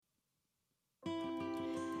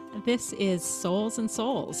This is Souls and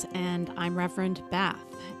Souls, and I'm Reverend Beth.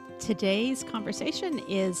 Today's conversation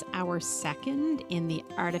is our second in the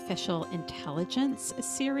Artificial Intelligence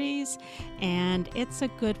series, and it's a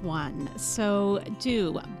good one. So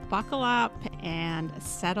do buckle up and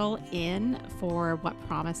settle in for what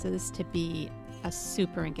promises to be a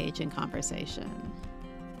super engaging conversation.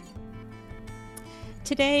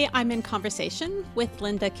 Today, I'm in conversation with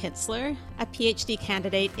Linda Kintsler, a PhD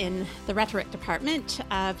candidate in the Rhetoric Department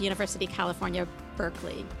of University of California,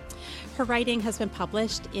 Berkeley. Her writing has been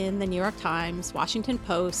published in the New York Times, Washington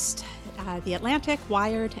Post, The Atlantic,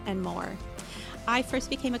 Wired, and more. I first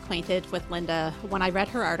became acquainted with Linda when I read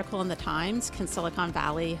her article in the Times, Can Silicon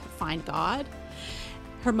Valley Find God?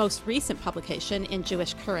 Her most recent publication in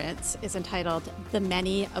Jewish Currents is entitled The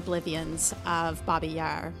Many Oblivions of Babi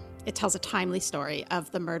Yar. It tells a timely story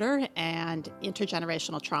of the murder and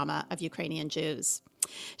intergenerational trauma of Ukrainian Jews.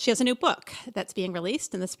 She has a new book that's being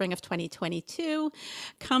released in the spring of 2022,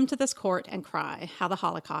 Come to This Court and Cry, How the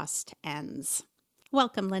Holocaust Ends.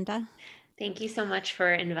 Welcome, Linda. Thank you so much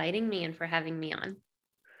for inviting me and for having me on.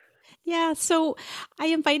 Yeah, so I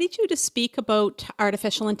invited you to speak about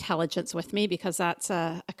artificial intelligence with me because that's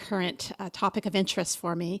a current topic of interest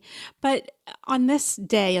for me. But on this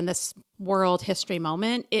day, in this world history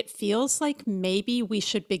moment, it feels like maybe we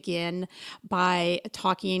should begin by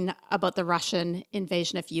talking about the Russian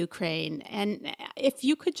invasion of Ukraine. And if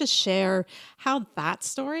you could just share how that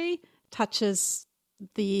story touches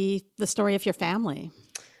the story of your family.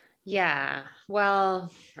 Yeah,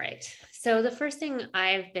 well, right. So the first thing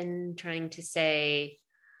I've been trying to say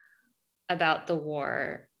about the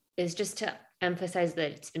war is just to emphasize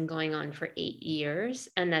that it's been going on for 8 years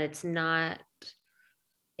and that it's not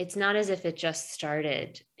as if it just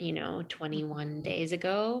started, 21 days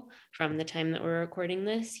ago from the time that we're recording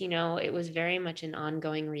this. It was very much an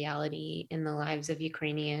ongoing reality in the lives of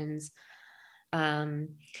Ukrainians. The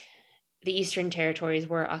Eastern territories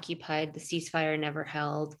were occupied, the ceasefire never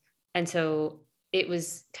held. And so it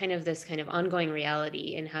was kind of this kind of ongoing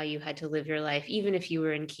reality in how you had to live your life, even if you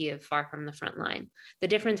were in Kiev, far from the front line. The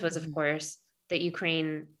difference was, of course, that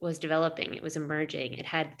Ukraine was developing, it was emerging. It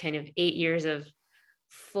had kind of 8 years of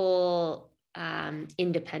full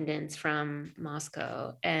independence from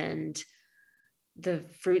Moscow. And the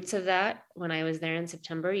fruits of that, when I was there in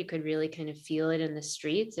September, you could really kind of feel it in the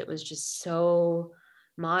streets. It was just so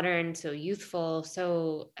modern, so youthful,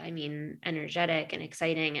 so, energetic and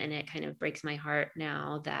exciting. And it kind of breaks my heart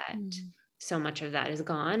now that so much of that is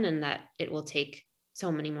gone and that it will take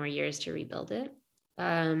so many more years to rebuild it.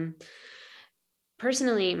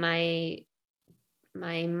 Personally,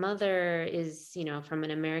 my mother is, from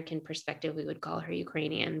an American perspective, we would call her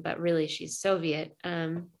Ukrainian, but really she's Soviet.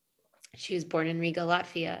 She was born in Riga,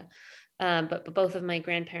 Latvia, but both of my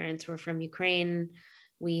grandparents were from Ukraine.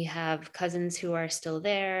 We have cousins who are still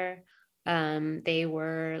there. They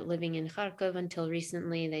were living in Kharkov until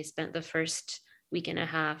recently. They spent the first week and a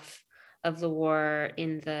half of the war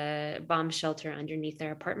in the bomb shelter underneath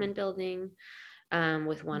their apartment building,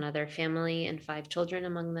 with one other family and 5 children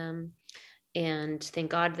among them. And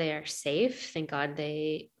thank God they are safe. Thank God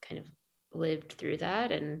they kind of lived through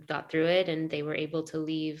that and got through it. And they were able to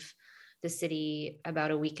leave the city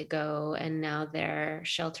about a week ago, and now they're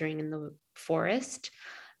sheltering in the forest.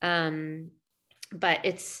 But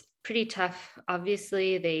it's pretty tough.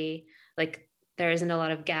 Obviously, there isn't a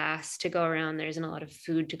lot of gas to go around. There isn't a lot of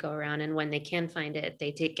food to go around. And when they can find it,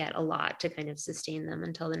 they get a lot to kind of sustain them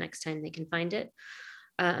until the next time they can find it.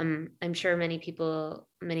 I'm sure many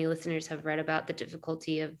listeners have read about the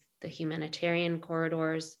difficulty of the humanitarian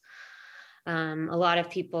corridors. A lot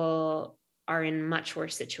of people are in much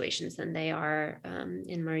worse situations than they are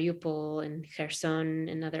in Mariupol and Kherson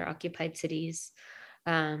and other occupied cities.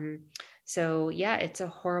 So yeah, it's a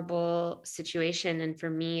horrible situation. And for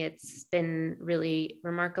me, it's been really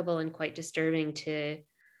remarkable and quite disturbing to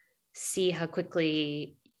see how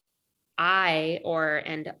quickly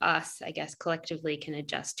and us, I guess, collectively can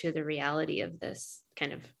adjust to the reality of this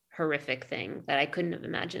kind of horrific thing that I couldn't have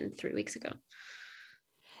imagined 3 weeks ago.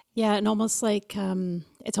 Yeah, and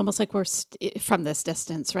it's almost like we're from this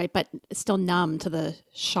distance, right? But still numb to the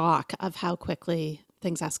shock of how quickly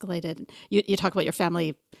things escalated. You talk about your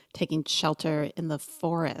family taking shelter in the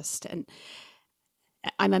forest, and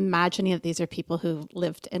I'm imagining that these are people who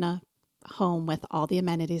lived in a home with all the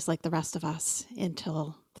amenities like the rest of us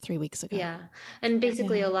until 3 weeks ago. Yeah, and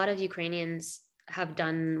basically, a lot of Ukrainians have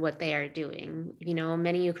done what they are doing.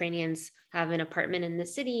 Many Ukrainians have an apartment in the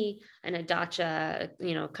city and a dacha,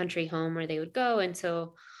 country home where they would go. And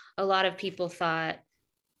so a lot of people thought,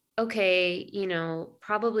 okay,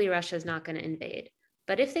 probably Russia's not going to invade.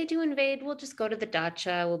 But if they do invade, we'll just go to the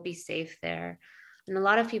dacha. We'll be safe there. And a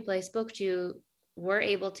lot of people I spoke to were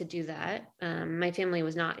able to do that. My family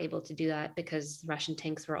was not able to do that because Russian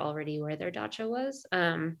tanks were already where their dacha was.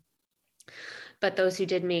 But those who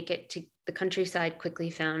did make it to the countryside quickly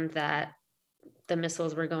found that the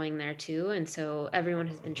missiles were going there too. And so everyone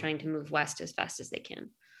has been trying to move west as fast as they can.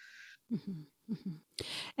 Mhm, mhm.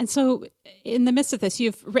 And so, in the midst of this,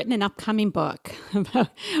 you've written an upcoming book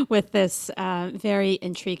with this very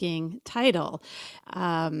intriguing title,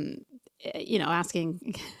 um,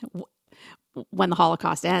 asking when the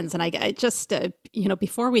Holocaust ends. And I just,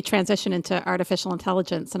 before we transition into artificial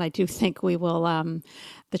intelligence, and I do think we will,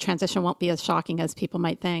 the transition won't be as shocking as people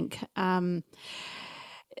might think.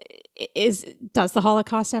 Does the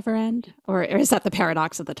Holocaust ever end, or is that the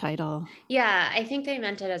paradox of the title? Yeah, I think I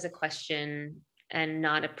meant it as a question and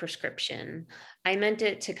not a prescription. I meant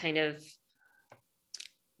it to kind of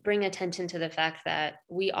bring attention to the fact that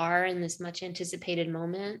we are in this much anticipated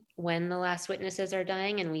moment when the last witnesses are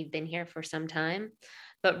dying, and we've been here for some time.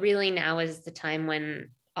 But really, now is the time when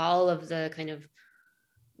all of the kind of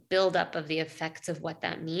buildup of the effects of what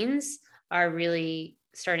that means are really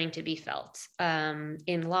starting to be felt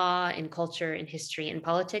in law, in culture, in history, in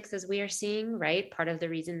politics, as we are seeing, right? Part of the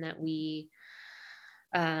reason that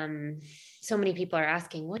so many people are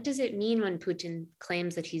asking, what does it mean when Putin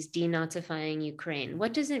claims that he's denazifying Ukraine?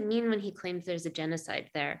 What does it mean when he claims there's a genocide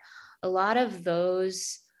there? A lot of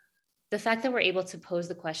those, the fact that we're able to pose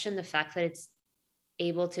the question, the fact that it's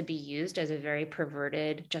able to be used as a very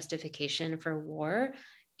perverted justification for war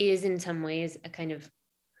is in some ways a kind of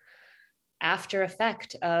after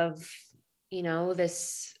effect of,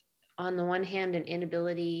 this, on the one hand, an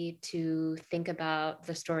inability to think about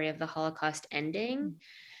the story of the Holocaust ending,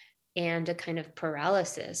 and a kind of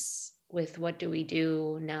paralysis with what do we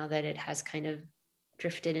do now that it has kind of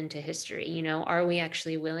drifted into history. Are we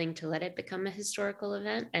actually willing to let it become a historical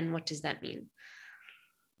event, and what does that mean?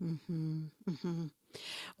 Mm-hmm, mm-hmm.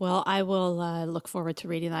 Well, I will look forward to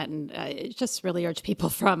reading that, and just really urge people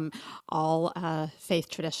from all faith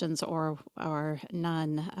traditions or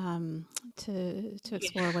none to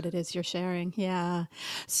explore what it is you're sharing. Yeah.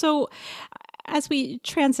 So, as we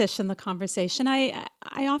transition the conversation, I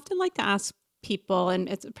often like to ask people, and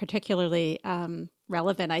it's particularly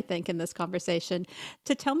relevant, I think, in this conversation,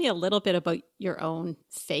 to tell me a little bit about your own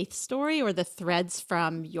faith story or the threads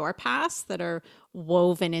from your past that are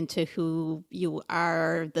woven into who you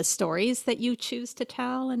are, the stories that you choose to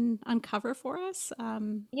tell and uncover for us.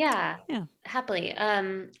 Yeah, Yeah. happily.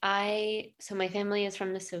 So my family is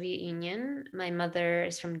from the Soviet Union. My mother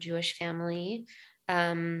is from Jewish family.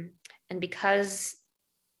 And because,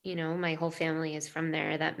 my whole family is from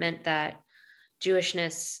there, that meant that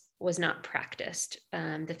Jewishness was not practiced.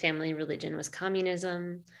 The family religion was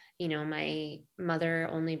communism. My mother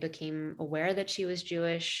only became aware that she was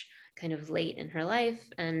Jewish kind of late in her life.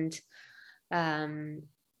 And um,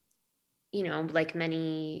 like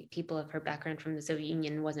many people of her background from the Soviet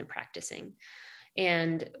Union, wasn't practicing.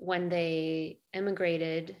 And when they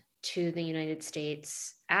immigrated to the United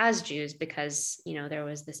States as Jews, because, there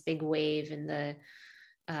was this big wave in the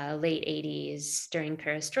late 80s during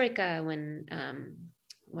Perestroika, when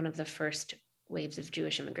one of the first waves of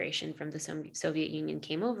Jewish immigration from the Soviet Union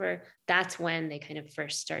came over, that's when they kind of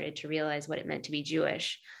first started to realize what it meant to be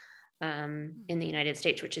Jewish in the United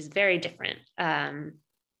States, which is very different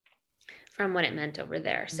from what it meant over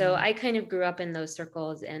there. So Mm. I kind of grew up in those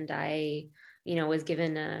circles, and I, was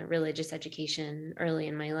given a religious education early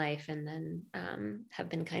in my life, and then have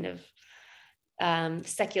been kind of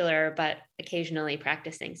secular, but occasionally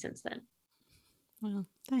practicing since then. Well,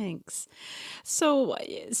 thanks. So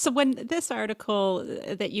when this article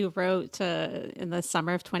that you wrote in the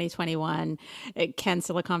summer of 2021, "Can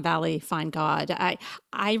Silicon Valley Find God?"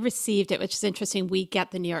 I received it, which is interesting. We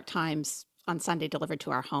get the New York Times on Sunday delivered to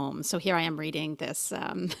our home. So here I am reading this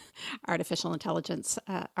artificial intelligence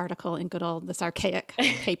article in good old this archaic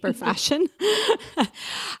paper fashion.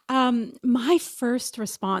 My first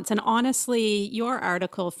response, and honestly, your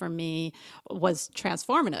article for me was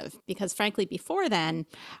transformative because, frankly, before then,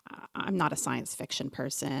 I'm not a science fiction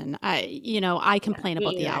person. I complain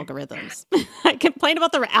about Me the either. algorithms. I complain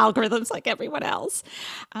about the algorithms like everyone else,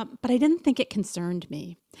 but I didn't think it concerned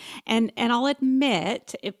me. And I'll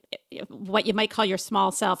admit, if what you might call your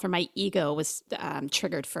small self or my ego was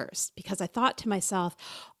triggered first because I thought to myself,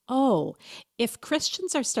 oh, if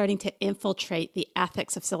Christians are starting to infiltrate the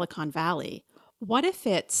ethics of Silicon Valley, what if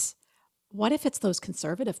it's what if it's those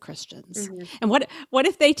conservative Christians? Mm-hmm. And what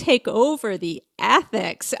if they take over the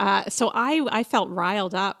ethics? So I felt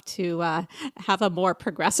riled up to have a more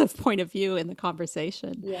progressive point of view in the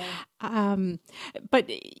conversation. Yeah. But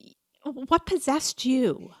what possessed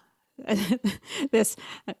you? This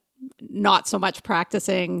not so much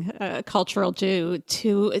practicing cultural Jew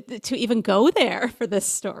to even go there for this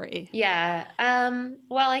story. Yeah.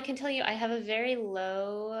 Well, I can tell you, I have a very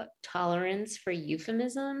low tolerance for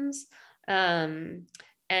euphemisms. Um,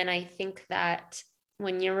 and I think that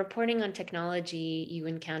when you're reporting on technology, you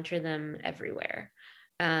encounter them everywhere.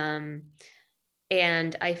 Um,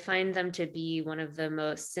 and I find them to be one of the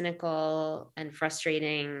most cynical and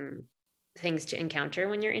frustrating things to encounter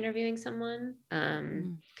when you're interviewing someone.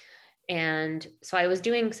 Mm. And so I was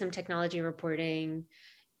doing some technology reporting,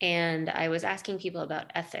 and I was asking people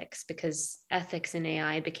about ethics because ethics in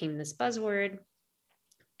AI became this buzzword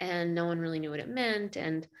and no one really knew what it meant.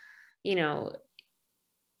 And, you know,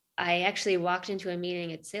 I actually walked into a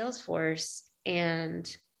meeting at Salesforce, and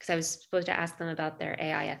because I was supposed to ask them about their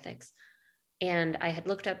AI ethics. And I had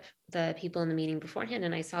looked up the people in the meeting beforehand,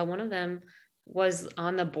 and I saw one of them was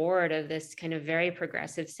on the board of this kind of very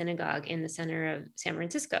progressive synagogue in the center of San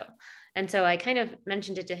Francisco. And so I kind of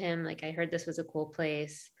mentioned it to him, like, I heard this was a cool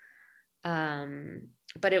place.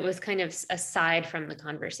 But it was kind of aside from the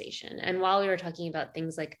conversation. And while we were talking about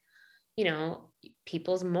things like,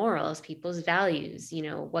 people's morals, people's values,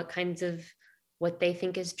 what they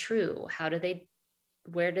think is true,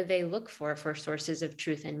 where do they look for sources of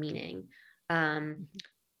truth and meaning? In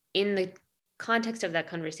the context of that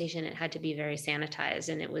conversation, it had to be very sanitized,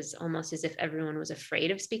 and it was almost as if everyone was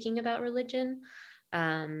afraid of speaking about religion.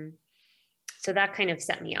 So that kind of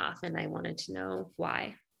set me off, and I wanted to know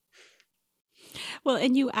why. Well,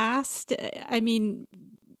 and you asked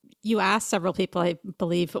several people, I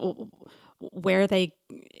believe, where they,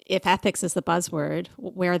 if ethics is the buzzword,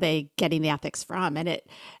 where are they getting the ethics from? And it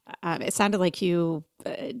sounded like you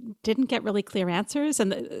didn't get really clear answers.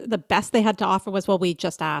 And the best they had to offer was, well, we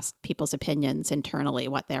just asked people's opinions internally,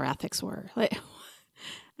 what their ethics were. Like,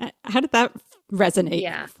 how did that resonate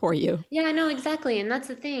Yeah. for you? Yeah, no, exactly. And that's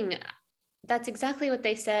the thing. That's exactly what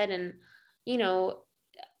they said. And,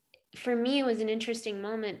 for me, it was an interesting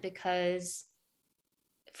moment because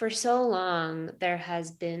for so long, there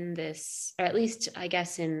has been this, or at least I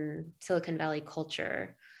guess in Silicon Valley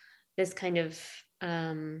culture, this kind of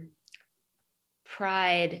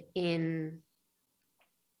pride in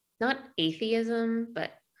not atheism,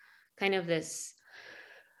 but kind of this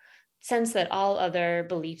sense that all other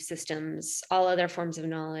belief systems, all other forms of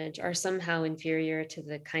knowledge are somehow inferior to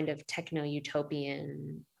the kind of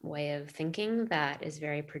techno-utopian way of thinking that is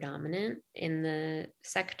very predominant in the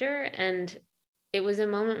sector. And it was a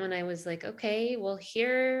moment when I was like, okay, well,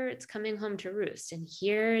 here it's coming home to roost. And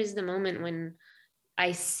here is the moment when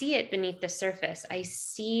I see it beneath the surface. I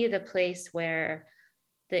see the place where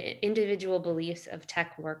the individual beliefs of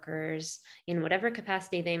tech workers in whatever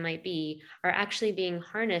capacity they might be are actually being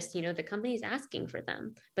harnessed. The company's asking for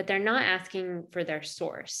them, but they're not asking for their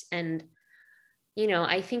source. And,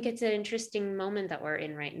 I think it's an interesting moment that we're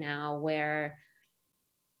in right now where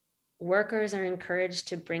workers are encouraged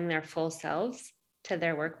to bring their full selves to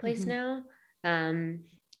their workplace now,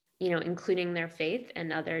 including their faith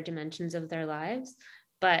and other dimensions of their lives.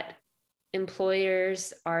 But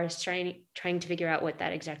employers are trying to figure out what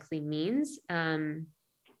that exactly means, and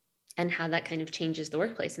how that kind of changes the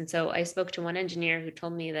workplace. And so I spoke to one engineer who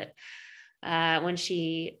told me that when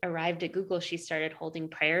she arrived at Google, she started holding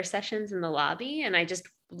prayer sessions in the lobby. And I just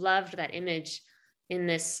loved that image in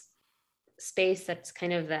this space that's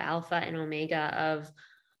kind of the alpha and omega of,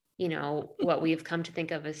 what we've come to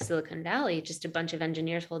think of as Silicon Valley, just a bunch of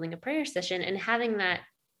engineers holding a prayer session and having that.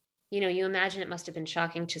 You imagine it must have been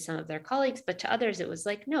shocking to some of their colleagues, but to others, it was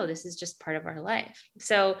like, no, this is just part of our life.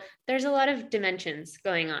 So there's a lot of dimensions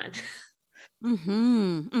going on. And,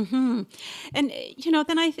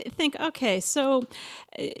 then I think, okay, so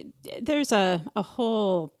uh, there's a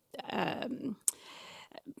whole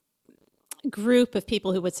group of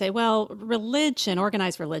people who would say, well, religion,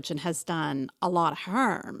 organized religion, has done a lot of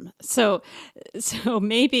harm. So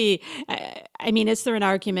maybe, is there an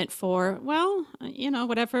argument for, well,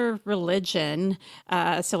 whatever religion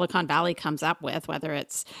Silicon Valley comes up with, whether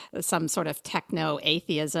it's some sort of techno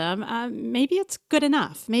atheism, maybe it's good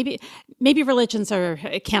enough. Maybe religions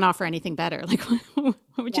can't offer anything better. Like,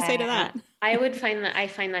 what would you say to that? I find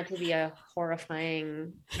that to be a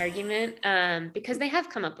horrifying argument, because they have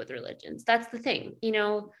come up with religions. That's the thing.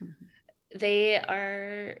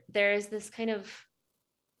 There's this kind of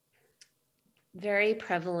very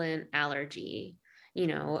prevalent allergy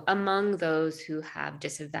among those who have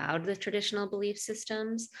disavowed the traditional belief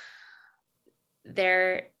systems,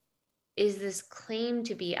 there is this claim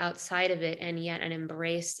to be outside of it and yet an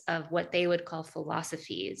embrace of what they would call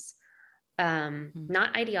philosophies,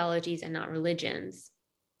 not ideologies and not religions,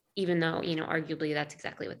 even though, arguably that's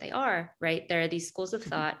exactly what they are, right? There are these schools of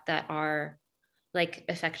thought that are like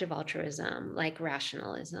effective altruism, like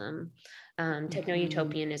rationalism.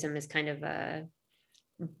 Techno-utopianism is kind of a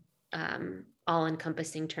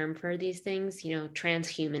all-encompassing term for these things,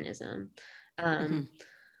 transhumanism.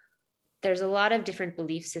 There's a lot of different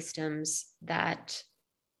belief systems that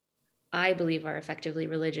I believe are effectively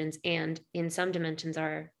religions, and in some dimensions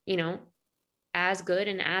are, as good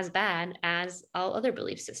and as bad as all other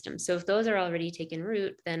belief systems. So if those are already taken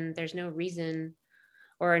root, then there's no reason,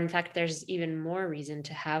 or in fact, there's even more reason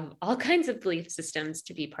to have all kinds of belief systems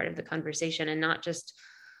to be part of the conversation, and not just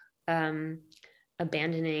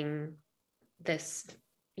abandoning this,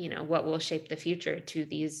 what will shape the future to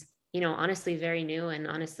these, honestly very new and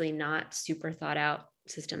honestly not super thought out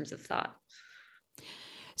systems of thought.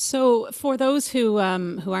 So, for those who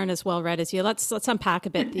aren't as well read as you, let's unpack a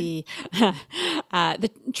bit the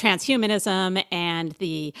transhumanism and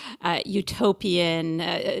the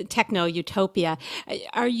utopian techno utopia.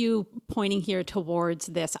 Are you pointing here towards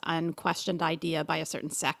this unquestioned idea by a certain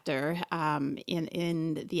sector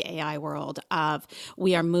in the AI world of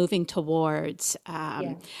we are moving towards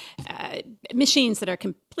machines that are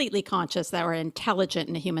completely conscious, that are intelligent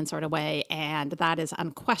in a human sort of way, and that is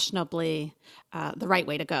unquestionably the right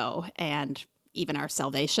way to go, and even our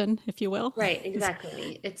salvation, if you will? Right,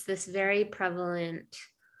 exactly. It's this very prevalent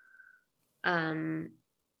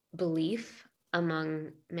belief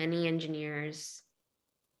among many engineers,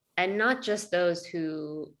 and not just those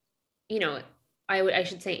who, I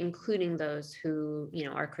should say, including those who,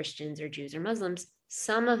 are Christians or Jews or Muslims.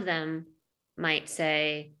 Some of them might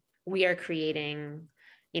say, we are creating,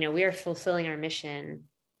 we are fulfilling our mission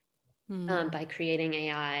by creating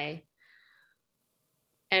AI.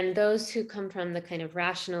 And those who come from the kind of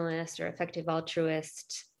rationalist or effective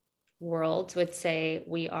altruist world would say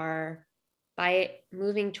we are, by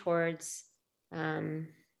moving towards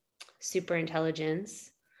super intelligence,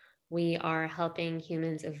 we are helping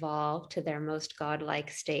humans evolve to their most godlike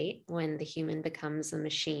state when the human becomes a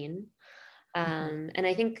machine. And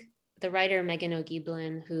I think the writer Megan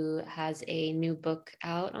O'Giblin, who has a new book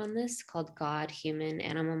out on this called God, Human,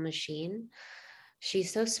 Animal, Machine,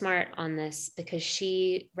 she's so smart on this because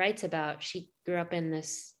she writes about, she grew up in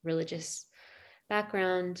this religious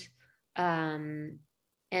background and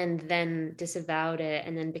then disavowed it,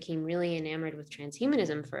 and then became really enamored with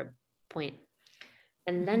transhumanism for a point.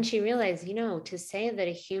 And then she realized, to say that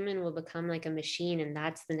a human will become like a machine and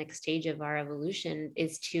that's the next stage of our evolution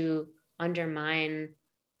is to undermine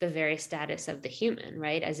the very status of the human,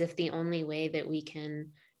 right? As if the only way that we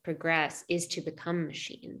can progress is to become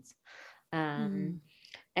machines. And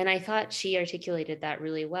I thought she articulated that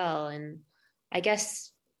really well. And I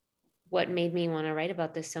guess what made me want to write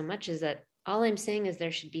about this so much is that all I'm saying is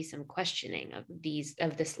there should be some questioning of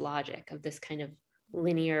this logic, of this kind of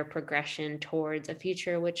linear progression towards a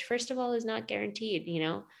future, which first of all is not guaranteed.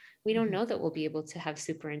 We don't know that we'll be able to have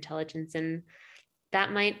super intelligence, and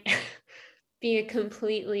that might be a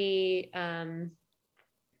completely, I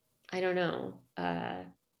don't know,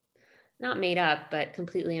 not made up, but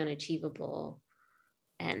completely unachievable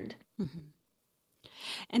end.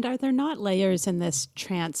 And are there not layers in this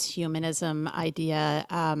transhumanism idea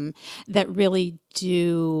that really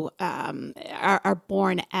are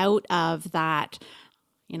born out of that?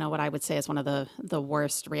 What I would say is one of the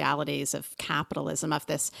worst realities of capitalism, of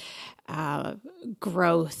this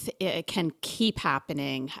growth, it can keep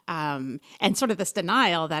happening, and sort of this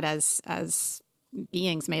denial that as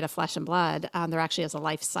beings made of flesh and blood, there actually is a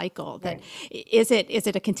life cycle. That right. Is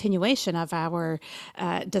it a continuation of our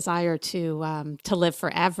desire to live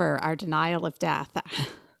forever, our denial of death?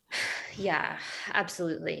 Yeah,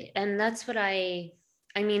 absolutely. And that's what I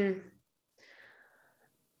mean,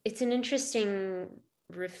 it's an interesting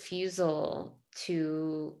refusal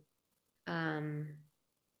to, and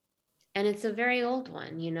it's a very old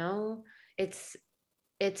one,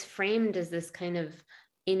 it's framed as this kind of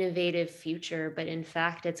innovative future, but in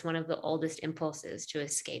fact, it's one of the oldest impulses to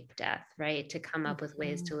escape death, right? To come up with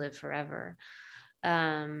ways to live forever.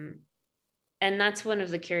 And that's one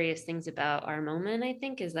of the curious things about our moment, I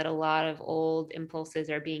think, is that a lot of old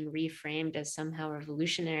impulses are being reframed as somehow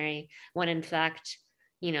revolutionary, when in fact,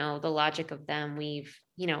 the logic of them, we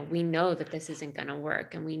know that this isn't going to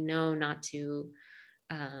work, and we know not to,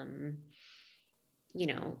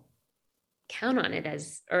 count on it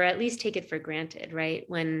as, or at least take it for granted, right?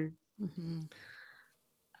 When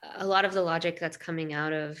a lot of the logic that's coming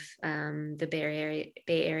out of the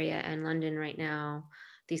Bay Area and London right now,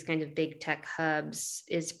 these kind of big tech hubs,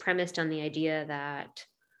 is premised on the idea that,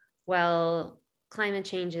 well, climate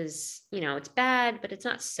change is, it's bad, but it's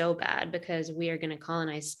not so bad because we are going to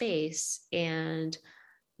colonize space and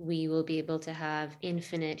we will be able to have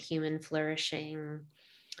infinite human flourishing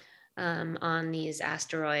on these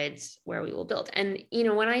asteroids where we will build. And,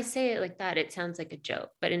 when I say it like that, it sounds like a joke,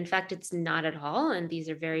 but in fact, it's not at all. And these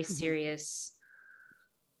are very serious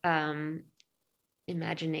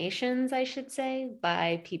imaginations, I should say,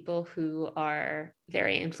 by people who are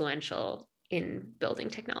very influential in building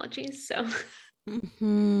technologies. So,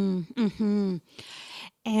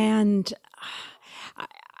 And I,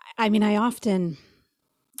 I mean,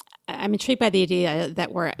 I'm intrigued by the idea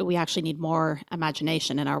that we actually need more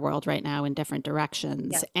imagination in our world right now in different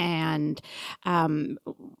directions. yeah, And um,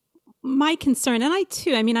 my concern, and I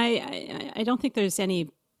too, I mean, I don't think there's any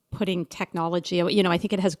putting technology, I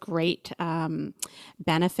think it has great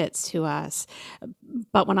benefits to us.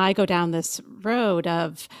 But when I go down this road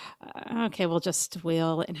of, okay,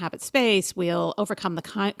 we'll inhabit space, we'll overcome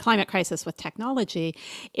the climate crisis with technology,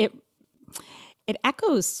 it it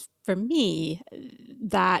echoes for me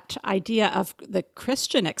that idea of the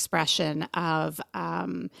Christian expression of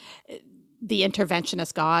the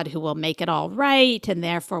interventionist God who will make it all right, and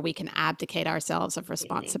therefore we can abdicate ourselves of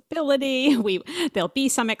responsibility. There'll be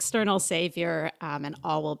some external savior, and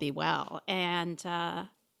all will be well. And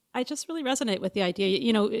I just really resonate with the idea,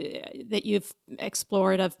 that you've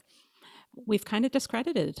explored of we've kind of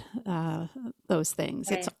discredited those things.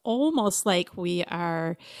 right. It's almost like we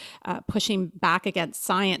are pushing back against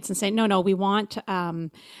science and saying, no, we want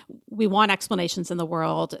explanations in the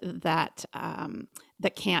world that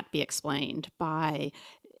that can't be explained by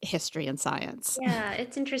history and science. Yeah,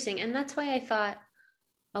 it's interesting. And that's why I thought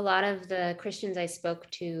a lot of the Christians I spoke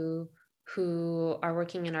to who are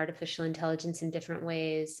working in artificial intelligence in different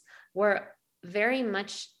ways were very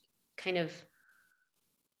much kind of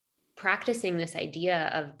practicing this idea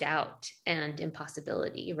of doubt and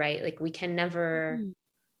impossibility, right? Like we can never, Mhm.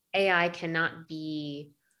 AI cannot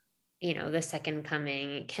be, the second coming.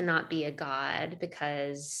 It cannot be a God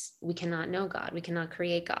because we cannot know God. We cannot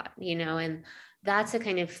create God, and that's a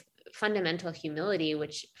kind of fundamental humility,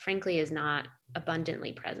 which frankly is not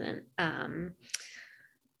abundantly present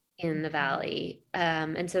in the valley.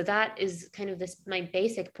 And so that is kind of my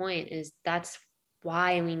basic point is that's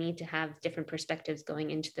why we need to have different perspectives going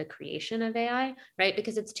into the creation of AI, right?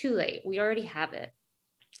 Because it's too late. We already have it.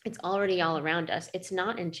 It's already all around us. It's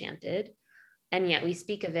not enchanted. And yet we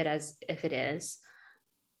speak of it as if it is.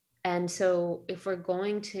 And so if we're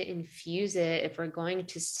going to infuse it, if we're going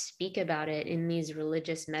to speak about it in these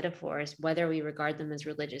religious metaphors, whether we regard them as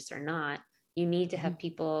religious or not, you need to have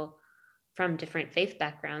people from different faith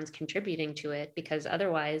backgrounds contributing to it, because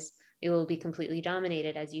otherwise it will be completely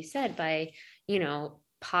dominated, as you said, by,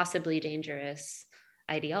 possibly dangerous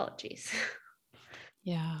ideologies.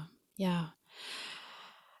 Yeah, yeah.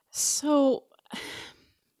 So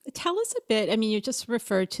tell us a bit. I mean, you just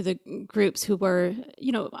referred to the groups who were,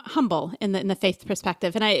 humble in the faith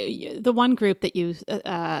perspective, and the one group that you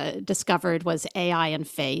discovered was AI and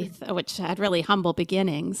faith, which had really humble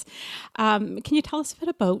beginnings. Can you tell us a bit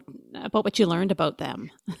about what you learned about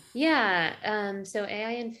them? Yeah. So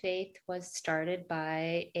AI and Faith was started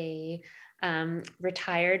by a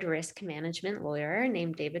retired risk management lawyer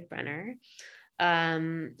named David Brenner,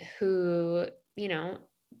 who,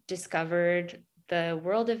 discovered the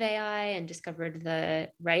world of AI and discovered the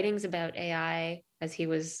writings about AI as he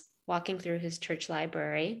was walking through his church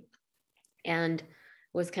library, and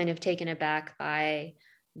was kind of taken aback by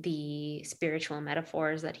the spiritual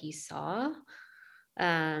metaphors that he saw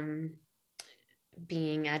being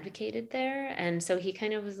advocated there. And so he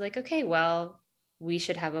kind of was like, okay, well, we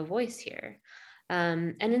should have a voice here.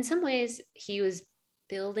 And in some ways, he was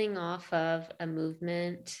building off of a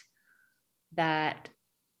movement that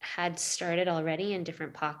had started already in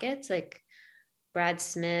different pockets. Like Brad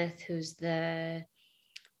Smith, who's the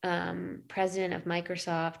president of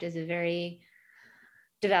Microsoft, is a very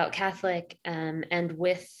devout Catholic, and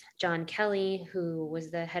with John Kelly, who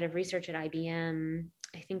was the head of research at IBM,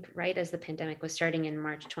 I think right as the pandemic was starting in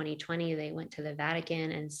March 2020, they went to the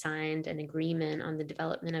Vatican and signed an agreement on the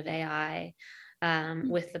development of AI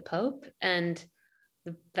with the Pope. And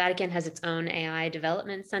the Vatican has its own AI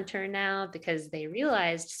development center now because they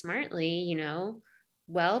realized smartly,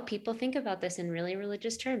 well, people think about this in really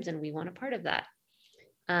religious terms, and we want a part of that.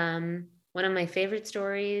 One of my favorite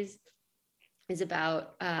stories is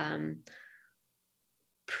about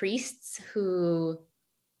priests who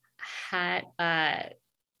had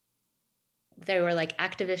they were like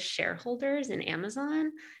activist shareholders in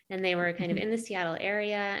Amazon, and they were kind of in the Seattle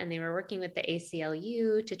area, and they were working with the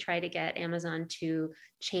ACLU to try to get Amazon to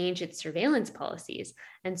change its surveillance policies.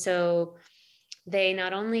 And so they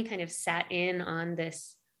not only kind of sat in on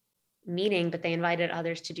this meeting, but they invited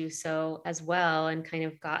others to do so as well, and kind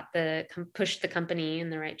of pushed the company in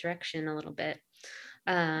the right direction a little bit.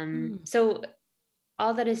 So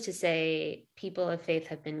all that is to say, people of faith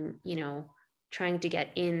have been, trying to get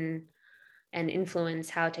in and influence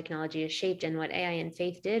how technology is shaped. And what AI and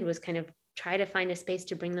faith did was kind of try to find a space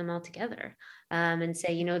to bring them all together, and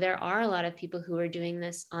say, there are a lot of people who are doing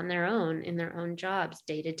this on their own, in their own jobs,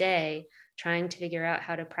 day to day, trying to figure out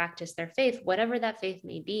how to practice their faith, whatever that faith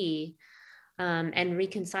may be, and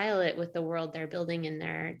reconcile it with the world they're building in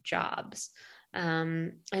their jobs.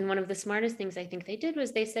 And one of the smartest things I think they did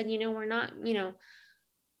was they said, we're not,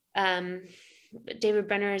 David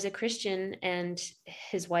Brenner is a Christian and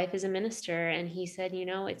his wife is a minister. And he said,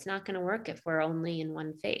 it's not going to work if we're only in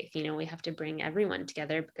one faith. We have to bring everyone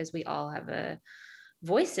together because we all have a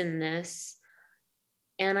voice in this.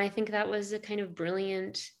 And I think that was a kind of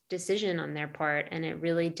brilliant decision on their part. And it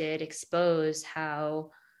really did expose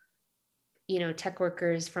how, tech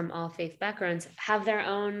workers from all faith backgrounds have their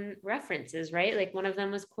own references, right? Like one of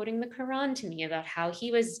them was quoting the Quran to me about how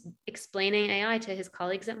he was explaining AI to his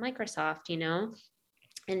colleagues at Microsoft,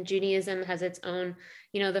 and Judaism has its own,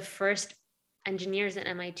 the first engineers at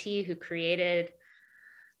MIT who created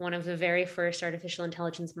one of the very first artificial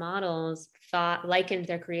intelligence models likened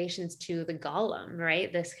their creations to the golem,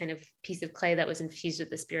 right? This kind of piece of clay that was infused with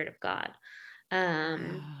the spirit of God.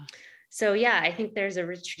 So yeah, I think there's a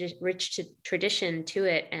rich tradition to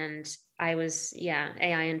it. And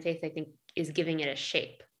AI and faith, I think, is giving it a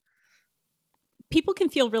shape. People can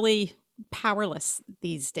feel really powerless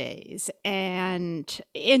these days, and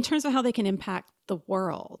in terms of how they can impact the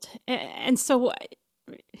world. And so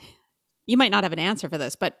you might not have an answer for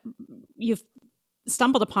this, but you've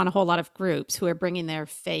stumbled upon a whole lot of groups who are bringing their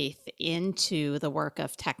faith into the work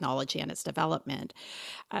of technology and its development.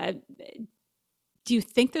 Do you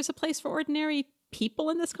think there's a place for ordinary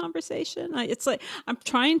people in this conversation? It's like I'm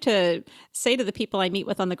trying to say to the people I meet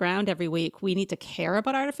with on the ground every week, we need to care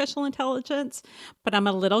about artificial intelligence, but I'm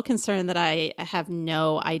a little concerned that I have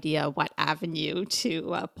no idea what avenue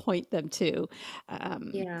to point them to.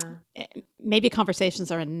 Maybe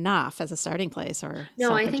conversations are enough as a starting place, or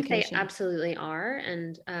no, I think they absolutely are.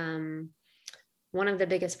 And one of the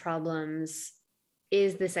biggest problems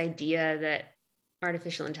is this idea that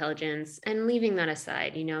artificial intelligence, and leaving that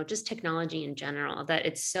aside, just technology in general, that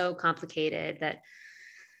it's so complicated that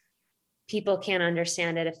people can't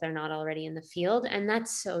understand it if they're not already in the field. And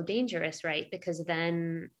that's so dangerous, right? Because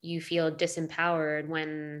then you feel disempowered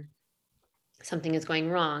when something is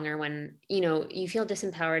going wrong, or when, you feel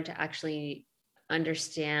disempowered to actually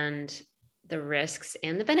understand the risks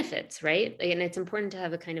and the benefits, right? And it's important to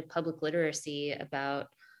have a kind of public literacy about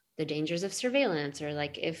the dangers of surveillance, or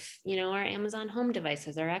like if, our Amazon home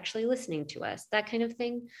devices are actually listening to us, that kind of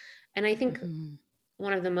thing. And I think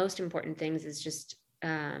one of the most important things is just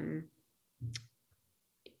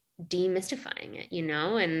demystifying it,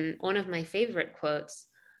 and one of my favorite quotes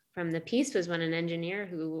from the piece was when an engineer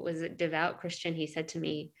who was a devout Christian, he said to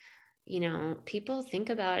me, people think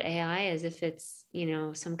about AI as if it's,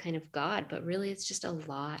 some kind of God, but really it's just a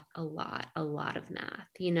lot of math,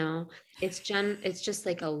 it's just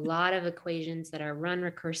like a lot of equations that are run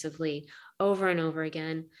recursively over and over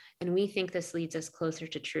again. And we think this leads us closer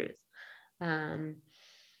to truth. And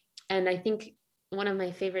I think one of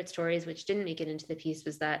my favorite stories, which didn't make it into the piece,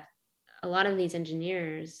 was that a lot of these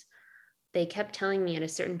engineers, they kept telling me at a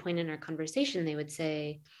certain point in our conversation, they would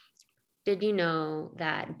say, did you know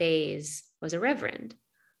that Bayes was a reverend?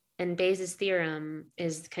 And Bayes' theorem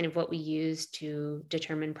is kind of what we use to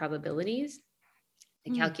determine probabilities,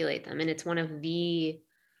 to calculate them. And it's one of the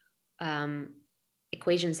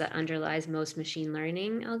equations that underlies most machine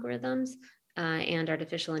learning algorithms and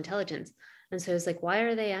artificial intelligence. And so it's like, why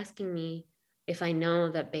are they asking me if I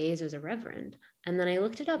know that Bayes was a reverend? And then I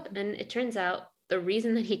looked it up, and it turns out the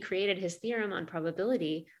reason that he created his theorem on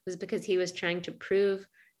probability was because he was trying to prove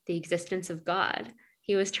the existence of God.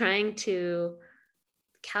 He was trying to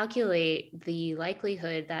calculate the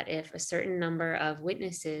likelihood that if a certain number of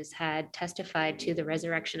witnesses had testified to the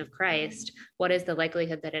resurrection of Christ, what is the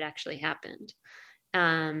likelihood that it actually happened?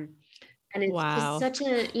 And it's just such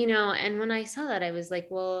a, and when I saw that, I was like,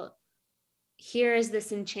 well, here is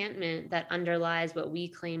this enchantment that underlies what we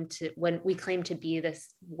claim to be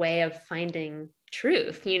this way of finding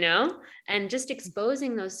truth, and just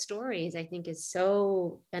exposing those stories, I think, is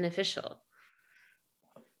so beneficial.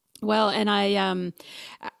 Well, and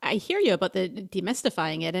I I hear you about the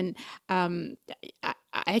demystifying it, and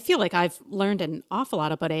I feel like I've learned an awful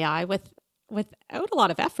lot about AI without a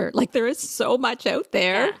lot of effort. Like there is so much out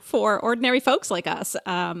there Yeah, for ordinary folks like us.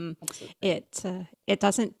 absolutely. It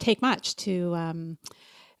doesn't take much to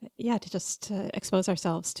to just expose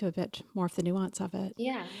ourselves to a bit more of the nuance of it.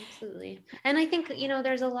 Yeah, absolutely. And I think,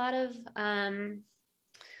 there's a lot of,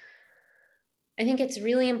 I think it's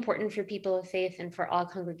really important for people of faith and for all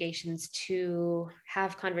congregations to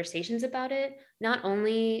have conversations about it, not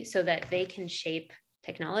only so that they can shape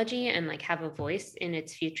technology and like have a voice in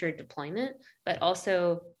its future deployment, but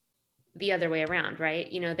also the other way around, right?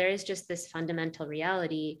 There is just this fundamental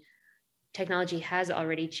reality. Technology has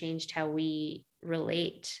already changed how we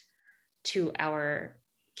relate to our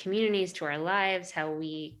communities, to our lives, how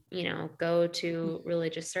we, go to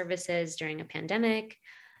religious services during a pandemic.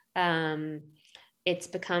 Um, it's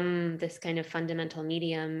become this kind of fundamental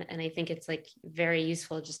medium. And I think it's like very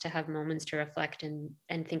useful just to have moments to reflect and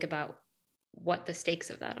think about what the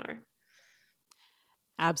stakes of that are.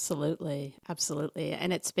 Absolutely, absolutely,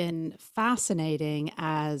 and it's been fascinating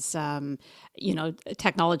as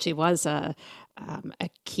technology was a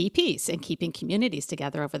key piece in keeping communities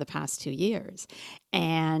together over the past 2 years,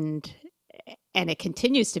 and and it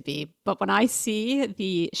continues to be. But when I see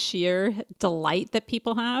the sheer delight that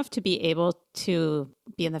people have to be able to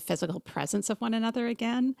be in the physical presence of one another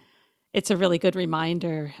again, it's a really good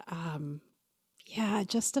reminder. Yeah,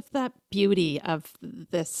 just of that beauty of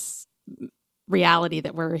this reality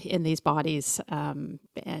that we're in these bodies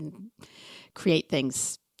and create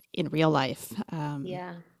things in real life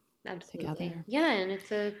Yeah, absolutely. together. Yeah, and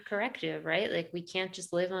it's a corrective, right? Like we can't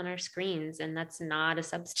just live on our screens, and that's not a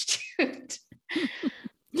substitute.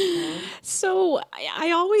 So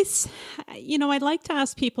I always, I'd like to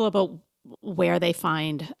ask people about where they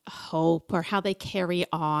find hope or how they carry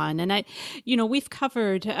on. And we've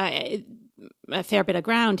covered a fair bit of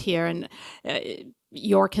ground here, and uh,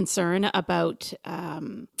 your concern about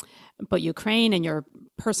Ukraine and your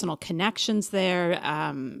personal connections there.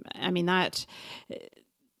 I mean that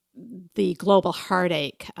the global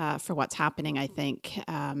heartache for what's happening, I think,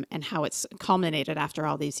 and how it's culminated after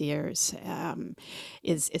all these years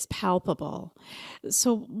is palpable.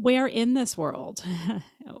 So, where in this world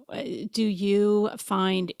do you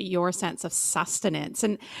find your sense of sustenance?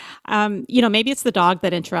 And maybe it's the dog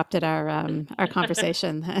that interrupted our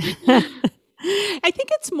conversation. I think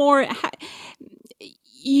it's more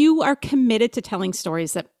you are committed to telling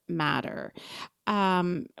stories that matter.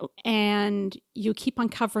 Um, and you keep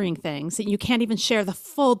uncovering things and you can't even share the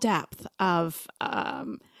full depth of,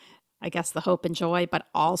 I guess, the hope and joy, but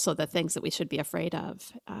also the things that we should be afraid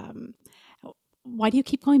of. Why do you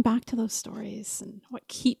keep going back to those stories and what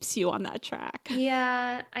keeps you on that track?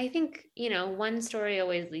 Yeah, I think, one story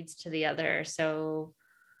always leads to the other. So,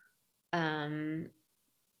 um,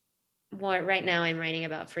 right now I'm writing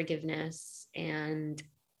about forgiveness and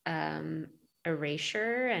um,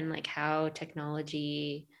 erasure and like how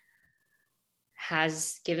technology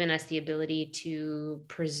has given us the ability to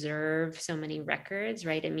preserve so many records,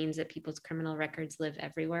 right? It means that people's criminal records live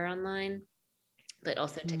everywhere online, but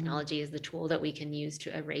also Mm, technology is the tool that we can use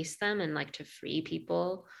to erase them and like to free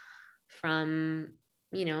people from,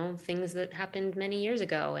 things that happened many years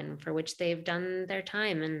ago and for which they've done their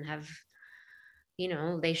time and have,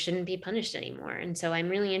 they shouldn't be punished anymore. And so I'm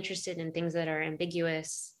really interested in things that are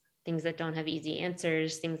ambiguous, things that don't have easy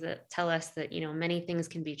answers, things that tell us that, many things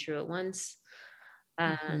can be true at once.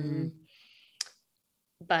 hmm Um,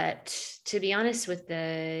 but to be honest, with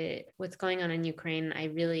the what's going on in Ukraine, I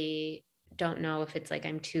really don't know if it's like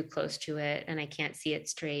I'm too close to it and I can't see it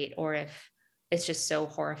straight, or if it's just so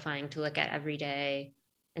horrifying to look at every day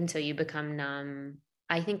until you become numb.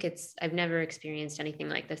 I think I've never experienced anything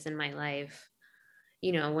like this in my life.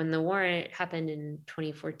 When the war happened in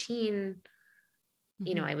 2014,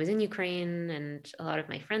 hmm I was in Ukraine and a lot of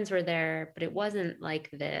my friends were there, but it wasn't like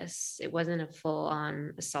this. It wasn't a full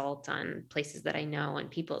on assault on places that I know and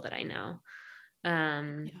people that I know.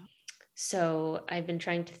 Um, Yeah. so I've been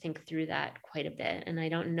trying to think through that quite a bit. And I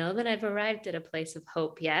don't know that I've arrived at a place of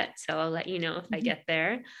hope yet. So I'll let you know if I hmm get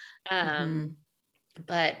there. hmm Um,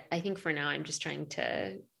 but I think for now, I'm just trying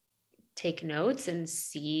to take notes and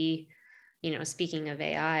see, speaking of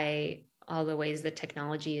AI, all the ways that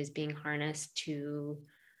technology is being harnessed to,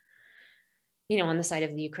 on the side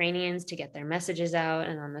of the Ukrainians to get their messages out,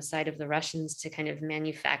 and on the side of the Russians to kind of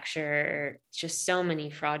manufacture just so many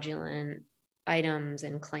fraudulent items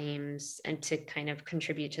and claims, and to kind of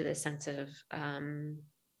contribute to this sense of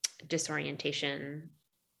disorientation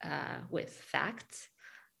with facts.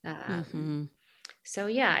 Um, hmm so,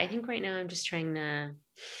 yeah, I think right now I'm just trying to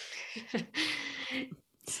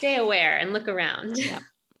Stay aware and look around.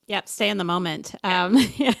 Yep. Stay in the moment.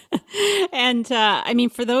 And I mean,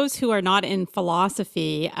 for those who are not in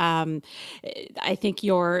philosophy, I think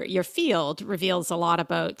your field reveals a lot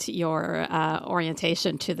about your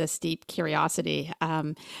orientation to this deep curiosity.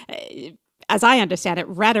 As I understand it,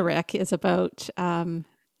 rhetoric is about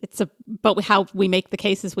it's about how we make the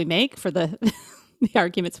cases we make for the the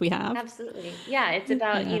arguments we have. Absolutely. Yeah. It's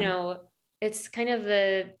about, it's kind of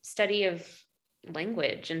the study of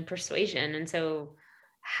language and persuasion. And so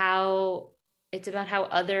it's about how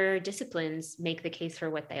other disciplines make the case for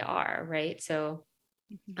what they are, right? So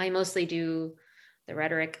I mostly do the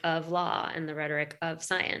rhetoric of law and the rhetoric of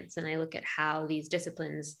science. And I look at how these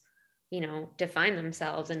disciplines, define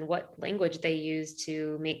themselves and what language they use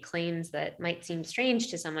to make claims that might seem strange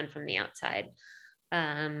to someone from the outside.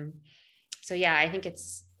 So yeah, I think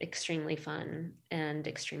it's extremely fun and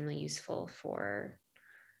extremely useful for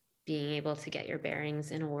being able to get your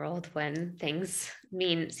bearings in a world when things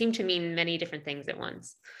seem to mean many different things at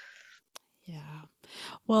once. Yeah.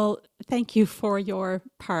 Well, thank you for your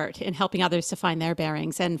part in helping others to find their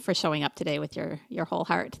bearings and for showing up today with your whole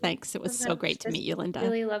heart. Thanks. It was so great to meet you, Linda.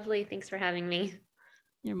 Really lovely. Thanks for having me.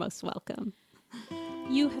 You're most welcome.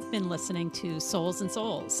 You have been listening to Souls and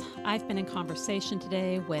Souls. I've been in conversation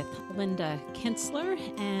today with Linda Kintsler,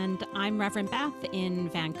 and I'm Reverend Beth in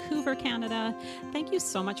Vancouver, Canada. Thank you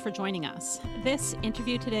so much for joining us. This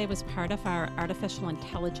interview today was part of our Artificial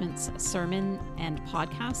Intelligence sermon and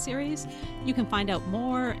podcast series. You can find out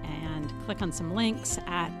more and click on some links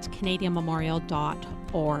at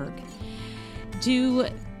canadianmemorial.org. Do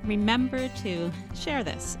remember to share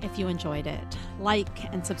this if you enjoyed it.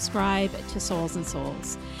 Like and subscribe to Souls and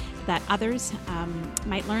Souls, that others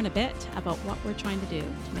might learn a bit about what we're trying to do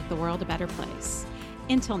to make the world a better place.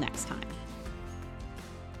 Until next time.